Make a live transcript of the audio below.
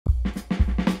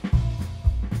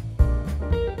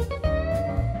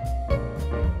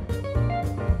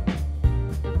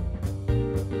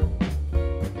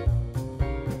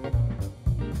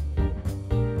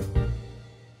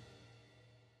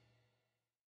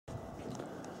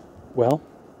Well,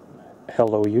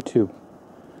 hello YouTube.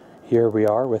 Here we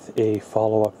are with a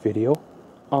follow-up video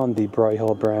on the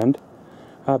Broyhill brand,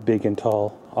 a big and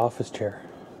tall office chair.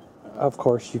 Of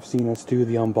course, you've seen us do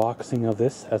the unboxing of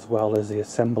this as well as the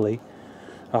assembly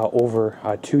over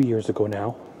 2 years ago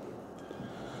now.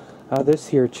 This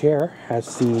here chair has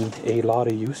seen a lot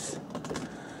of use,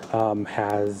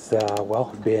 has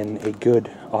been a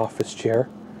good office chair,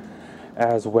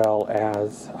 as well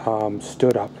as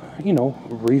stood up,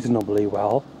 reasonably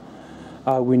well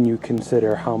when you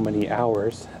consider how many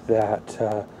hours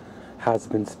that has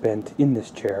been spent in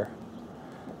this chair,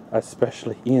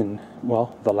 especially in,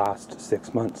 the last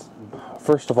 6 months.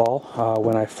 First of all,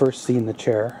 when I first seen the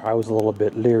chair, I was a little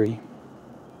bit leery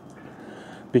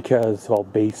because,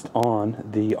 based on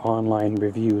the online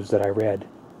reviews that I read.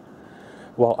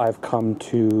 I've come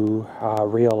to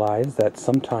realize that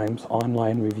sometimes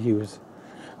online reviews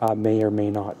may or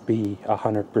may not be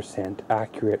 100%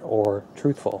 accurate or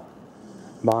truthful.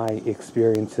 My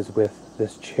experiences with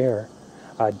this chair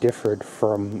differed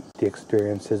from the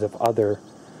experiences of other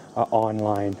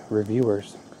online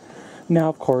reviewers. Now,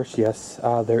 of course, yes,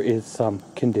 there is some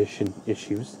condition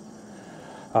issues.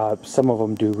 Some of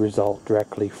them do result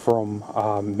directly from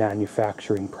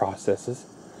manufacturing processes.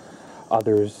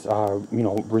 Others,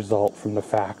 result from the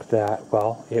fact that,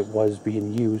 it was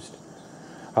being used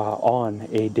on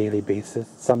a daily basis,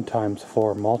 sometimes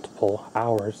for multiple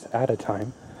hours at a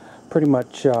time. Pretty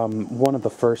much one of the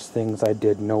first things I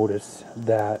did notice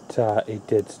that it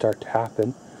did start to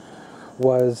happen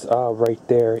was right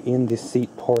there in the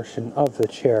seat portion of the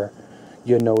chair.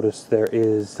 You notice there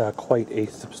is quite a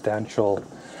substantial,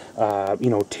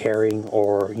 tearing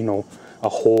or, a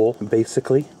hole,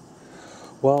 basically.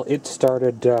 It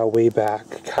started way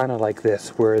back, kind of like this,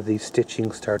 where the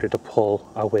stitching started to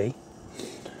pull away.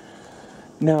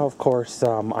 Now, of course,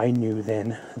 I knew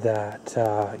then that,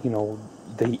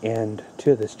 the end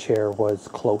to this chair was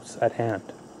close at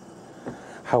hand.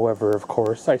 However, of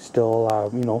course, I still,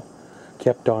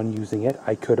 kept on using it.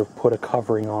 I could have put a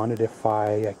covering on it if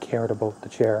I cared about the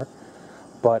chair,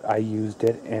 but I used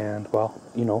it, and,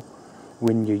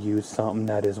 when you use something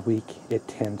that is weak, it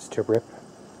tends to rip.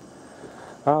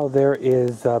 There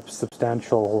is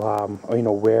substantial,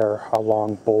 wear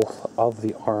along both of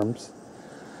the arms.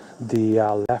 The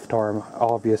left arm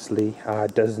obviously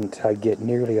doesn't get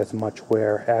nearly as much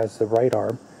wear as the right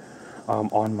arm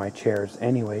on my chairs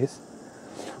anyways,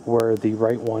 where the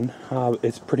right one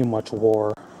is pretty much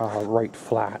wore right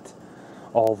flat.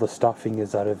 All the stuffing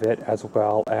is out of it, as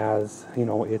well as,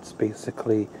 it's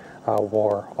basically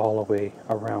wore all the way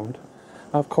around.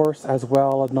 Of course, as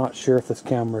well, I'm not sure if this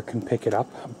camera can pick it up,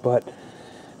 but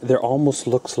there almost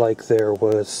looks like there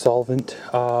was solvent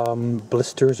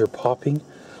blisters or popping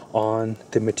on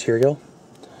the material.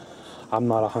 I'm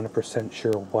not 100%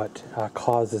 sure what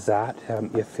causes that,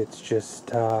 if it's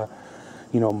just,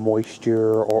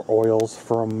 moisture or oils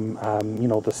from,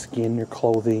 the skin or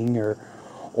clothing or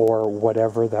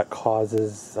whatever that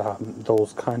causes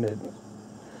those kind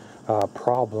of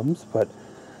problems, but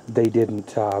they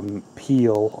didn't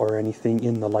peel or anything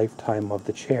in the lifetime of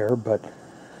the chair, but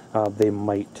they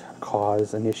might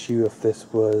cause an issue if this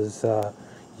was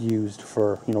used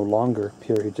for longer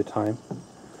periods of time.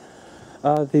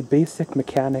 The basic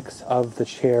mechanics of the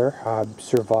chair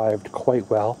survived quite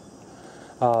well.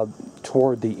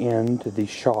 Toward the end, the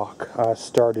shock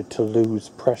started to lose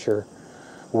pressure,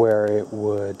 where it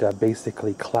would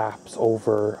basically collapse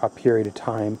over a period of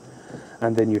time,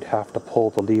 and then you'd have to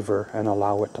pull the lever and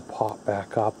allow it to pop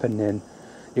back up, and then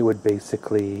it would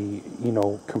basically,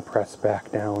 compress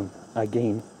back down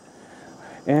again.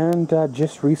 And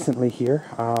just recently here,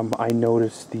 I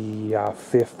noticed the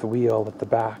fifth wheel at the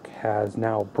back has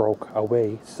now broke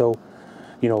away, so,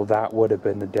 that would have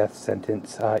been the death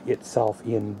sentence itself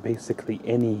in basically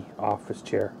any office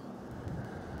chair.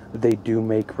 They do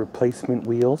make replacement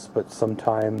wheels, but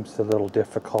sometimes a little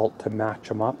difficult to match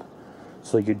them up.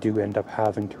 So you do end up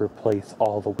having to replace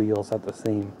all the wheels at the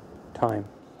same time.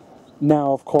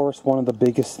 Now, of course, one of the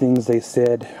biggest things they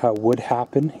said would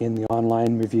happen in the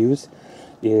online reviews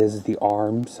is the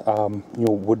arms,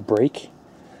 would break.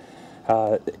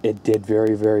 It did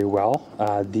very, very well.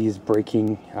 These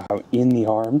breaking in the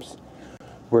arms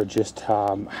were just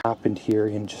happened here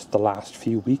in just the last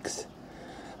few weeks.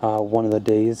 One of the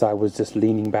days I was just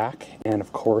leaning back, and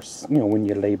of course, when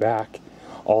you lay back,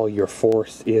 all your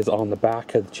force is on the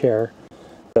back of the chair.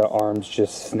 The arms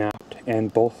just snapped,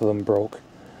 and both of them broke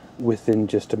within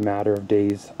just a matter of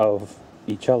days of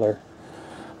each other.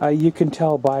 You can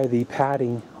tell by the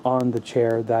padding on the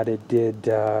chair that it did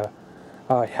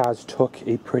has took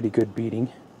a pretty good beating.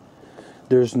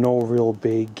 There's no real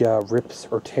big rips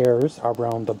or tears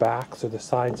around the backs or the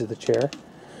sides of the chair.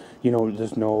 You know,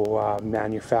 there's no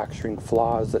manufacturing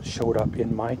flaws that showed up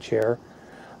in my chair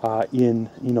in,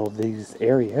 you know, these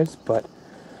areas. But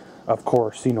of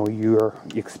course, you know, your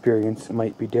experience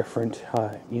might be different,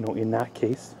 you know, in that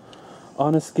case.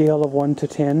 On a scale of 1 to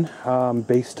 10,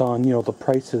 based on, you know, the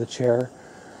price of the chair,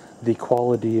 the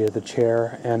quality of the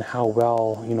chair, and how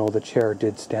well, you know, the chair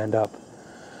did stand up,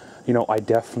 you know, I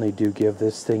definitely do give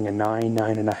this thing a 9,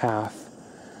 9.5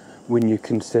 when you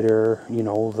consider, you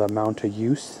know, the amount of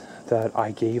use that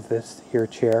I gave this here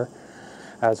chair,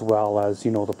 as well as, you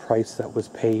know, the price that was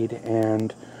paid,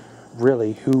 and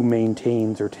really who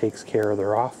maintains or takes care of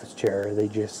their office chair. They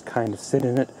just kind of sit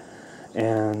in it,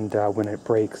 and when it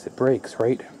breaks,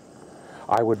 right?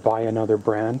 I would buy another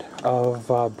brand of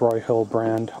Broyhill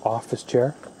brand office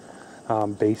chair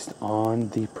based on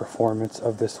the performance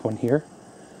of this one here.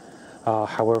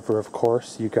 However, of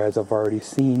course, you guys have already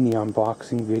seen the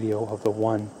unboxing video of the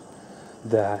one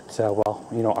that, well,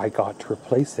 you know, I got to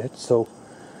replace it. So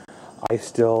I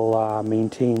still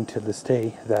maintain to this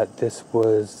day that this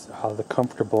was the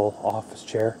comfortable office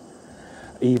chair,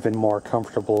 even more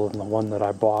comfortable than the one that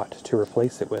I bought to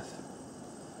replace it with.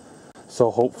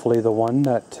 So hopefully the one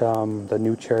that, the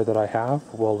new chair that I have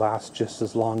will last just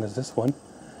as long as this one.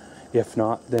 If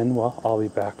not, then, well, I'll be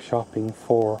back shopping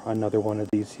for another one of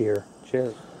these here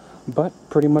chairs. But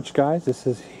pretty much, guys, this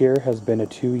has been a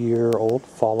 2-year-old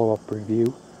follow-up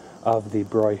review of the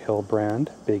Broyhill brand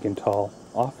Big and Tall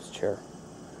office chair.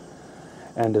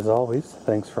 And as always,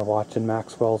 thanks for watching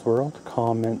Maxwell's World.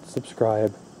 Comment,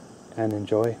 subscribe, and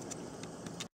enjoy.